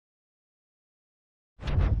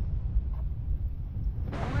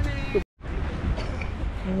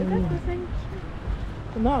Is that the same?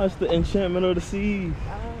 No, it's the Enchantment of the Seas.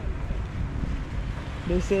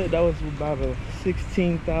 They said that was about a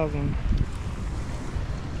 16,000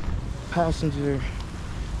 passenger.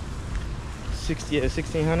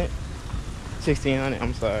 1600. 1600.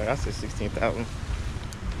 I'm sorry, I said 16,000.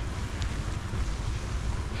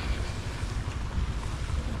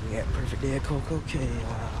 We got perfect day at Coco Cay.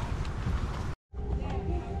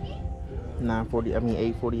 9:40. I mean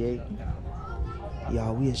 8:48.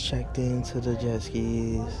 Y'all, we just checked into the jet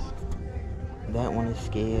skis. That one is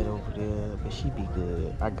scared over there, but she be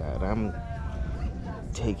good. I got her. I'm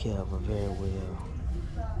take care of her very well.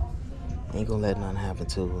 Ain't gonna let nothing happen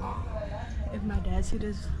to her. If my dad see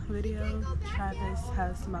this video, Travis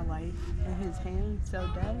has my life in his hands. So,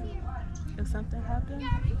 Dad, if something happens,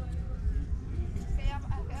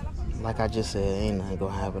 like I just said, ain't nothing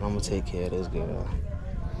gonna happen. I'm gonna take care of this girl.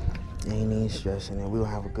 Ain't even stressing it. We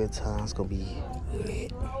gonna have a good time. It's gonna be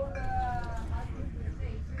lit.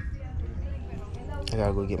 I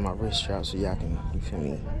gotta go get my wrist strap so y'all can, you feel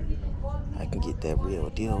me? I can get that real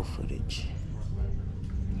deal footage.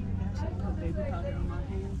 I should put baby powder on my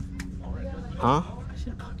hands. Huh? I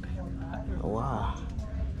should put baby powder. Wow.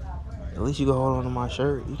 At least you can hold on to my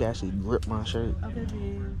shirt. You can actually grip my shirt. Okay,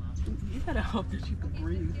 man. You gotta hope that you can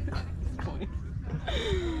breathe at this point.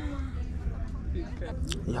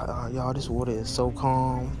 Y'all, this water is so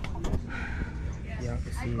calm. Y'all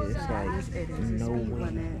can see it. It's like no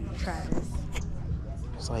wind.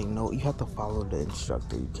 It's like no, you have to follow the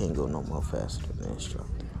instructor. You can't go no more faster than the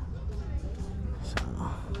instructor. So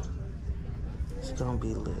it's gonna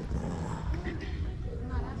be lit, man.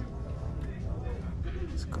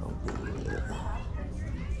 It's gonna be lit.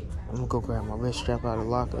 I'm gonna go grab my wrist strap out of the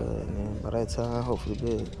locker, and then by that time, hopefully,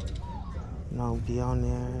 be on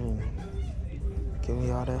there and give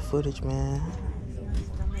me all that footage, man. My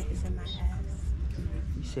stomach is in my ass.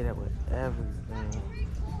 You say that with everything.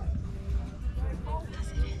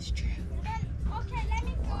 Because it is true.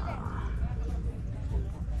 Wow.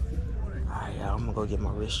 Alright, y'all, I'm gonna go get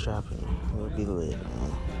my wrist strap and we'll be lit,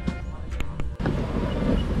 man.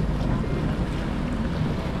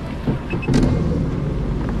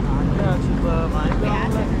 I got you, bub. I ain't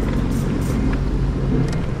gonna let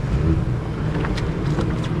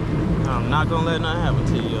I'm not gonna let nothing happen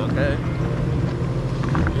to you, okay?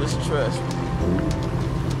 Just trust me.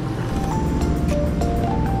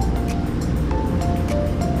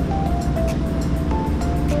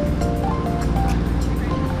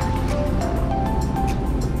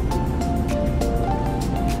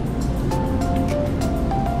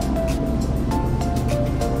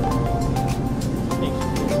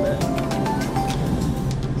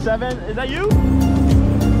 Seven, is that you?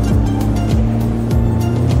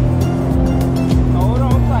 Hold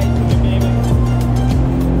on tight to me, baby.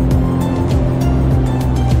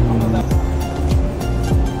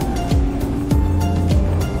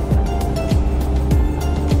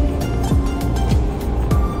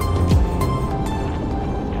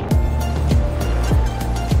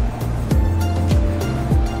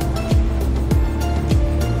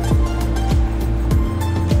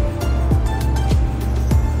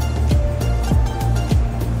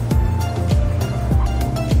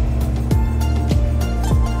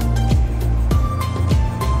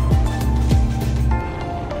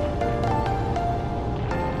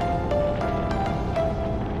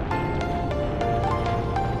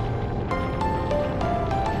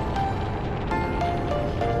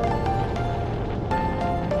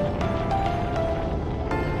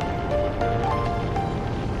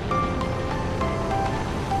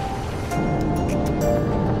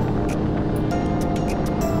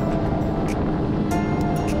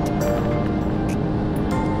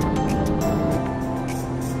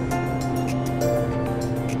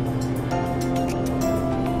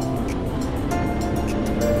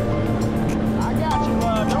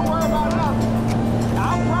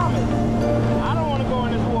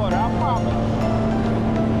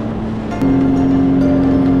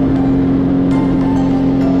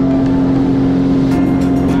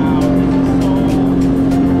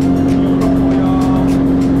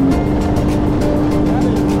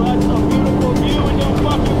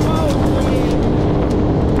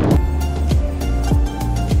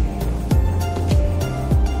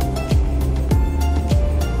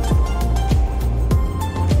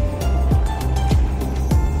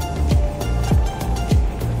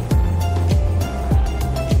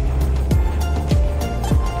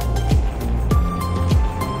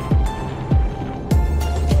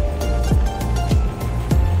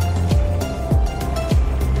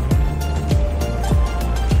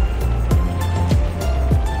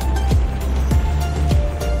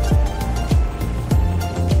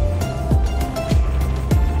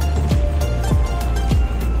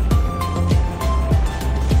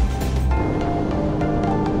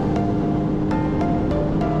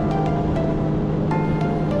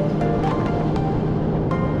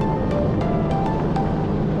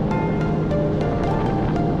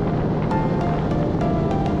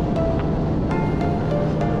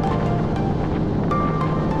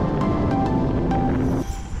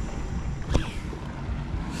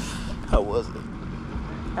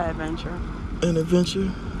 adventure. An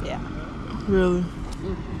adventure? Yeah. Really?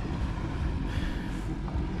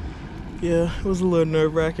 Yeah, it was a little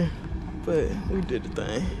nerve-wracking, but we did the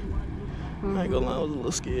thing. I ain't gonna lie, I was a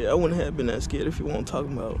little scared. I wouldn't have been that scared if you weren't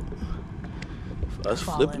talking about. If I was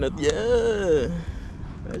flipping up, yeah.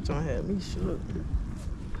 That joint had me shook.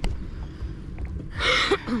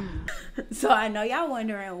 So I know y'all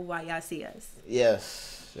wondering why y'all see us.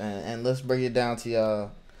 Yes, and let's break it down to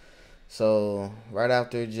y'all. So right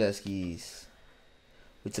after jet skis,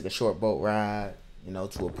 we took a short boat ride,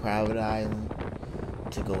 to a private island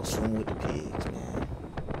to go swim with the pigs, man.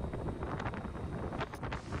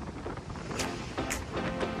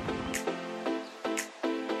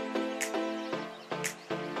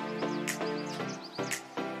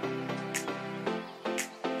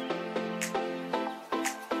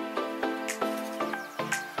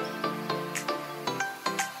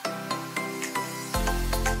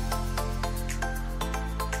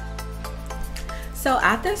 So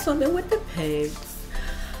after swimming with the pigs,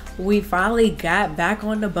 we finally got back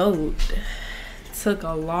on the boat. Took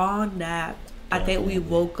a long nap. I think we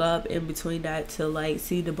woke up in between that to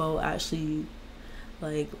see the boat actually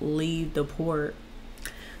leave the port.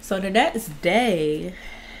 So the next day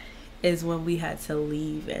is when we had to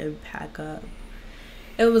leave and pack up.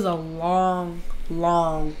 It was a long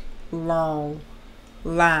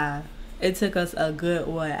line. It took us a good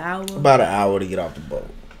hour? About an hour to get off the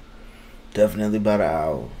boat. Definitely about an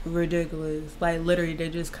hour. Ridiculous. Literally, they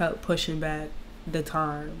just kept pushing back the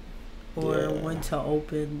time or when to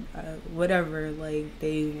open, whatever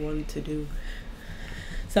they wanted to do.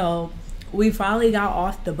 So we finally got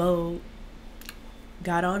off the boat,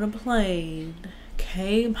 got on a plane,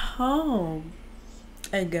 came home,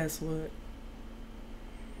 and guess what?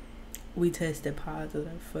 We tested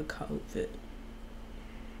positive for COVID.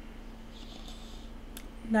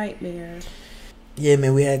 Nightmare. Yeah,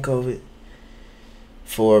 man, we had COVID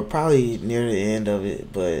for probably near the end of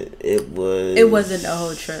it, but it wasn't the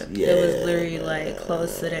whole trip. Yeah, it was literally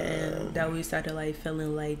close to the end that we started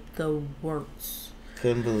feeling the worst.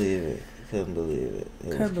 Couldn't believe it. Couldn't believe it.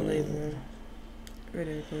 Couldn't believe it.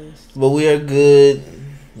 Ridiculous. But we are good.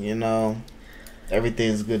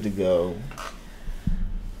 Everything's good to go.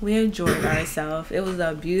 We enjoyed ourselves. It was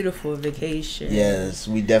a beautiful vacation. Yes,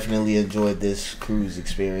 we definitely enjoyed this cruise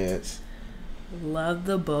experience. Love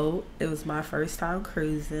the boat. It was my first time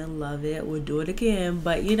cruising. Love it. We'll do it again.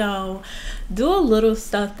 But, do a little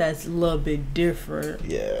stuff that's a little bit different.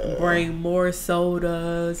 Yeah. Bring more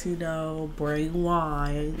sodas, bring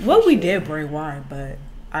wine. Well, we did bring wine, but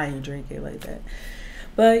I ain't drink it like that.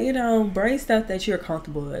 But, bring stuff that you're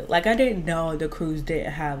comfortable with. I didn't know the cruise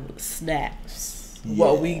didn't have snacks. Yeah.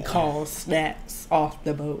 What we call snacks off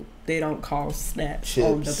the boat. They don't call snacks Chips.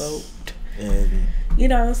 On the boat.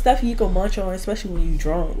 And stuff you can munch on, especially when you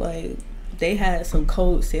drunk. They had some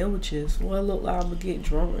cold sandwiches. Well, look like I'm gonna get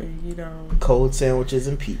drunk, Cold sandwiches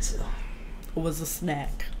and pizza was a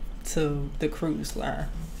snack to the cruise line.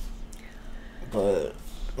 But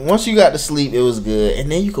once you got to sleep, it was good. And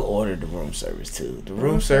then you could order the room service too. The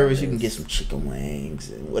room service, you can get some chicken wings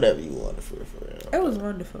and whatever you wanted for real. It was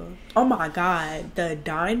wonderful. Oh my God, the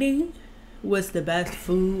dining was the best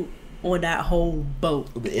food on that whole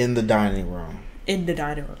boat. In the dining room. In the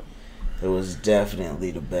dining room. It was definitely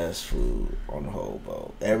the best food on the whole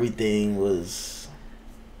boat. Everything was...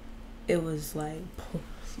 It was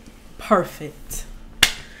perfect.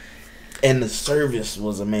 And the service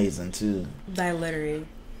was amazing too. Literally,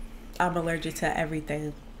 I'm allergic to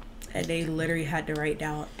everything. And they literally had to write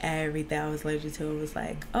down everything I was allergic to. It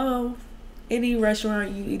was any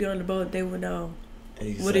restaurant you eat on the boat, they would know.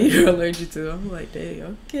 Exactly. What are you allergic to? I'm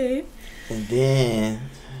dang, okay. And then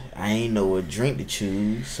I ain't know what drink to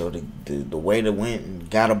choose, so the waiter went and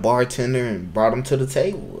got a bartender and brought him to the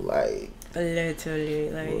table. Literally,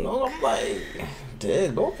 I'm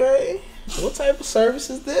dang, okay. What type of service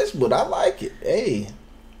is this? But I like it. Hey.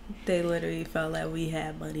 They literally felt like we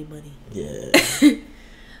had money. Yeah.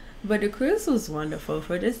 But the cruise was wonderful.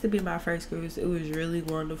 For this to be my first cruise, it was really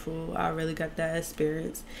wonderful. I really got that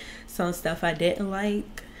experience. Some stuff I didn't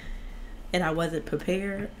like, and I wasn't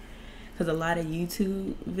prepared. Because a lot of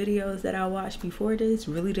YouTube videos that I watched before this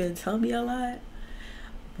really didn't tell me a lot.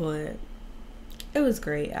 But it was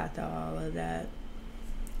great after all of that.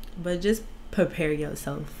 But just prepare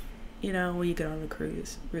yourself, when you get on a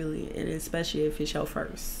cruise, really. And especially if it's your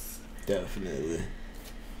first. Definitely.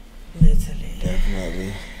 Literally.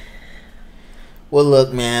 Definitely. Well,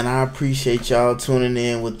 look, man, I appreciate y'all tuning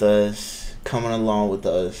in with us, coming along with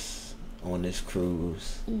us on this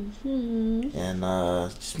cruise. Mm-hmm. And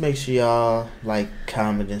just make sure y'all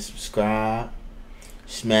comment and subscribe.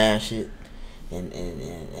 Smash it.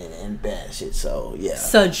 and bash it. So yeah.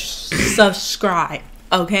 Subscribe,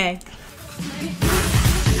 okay?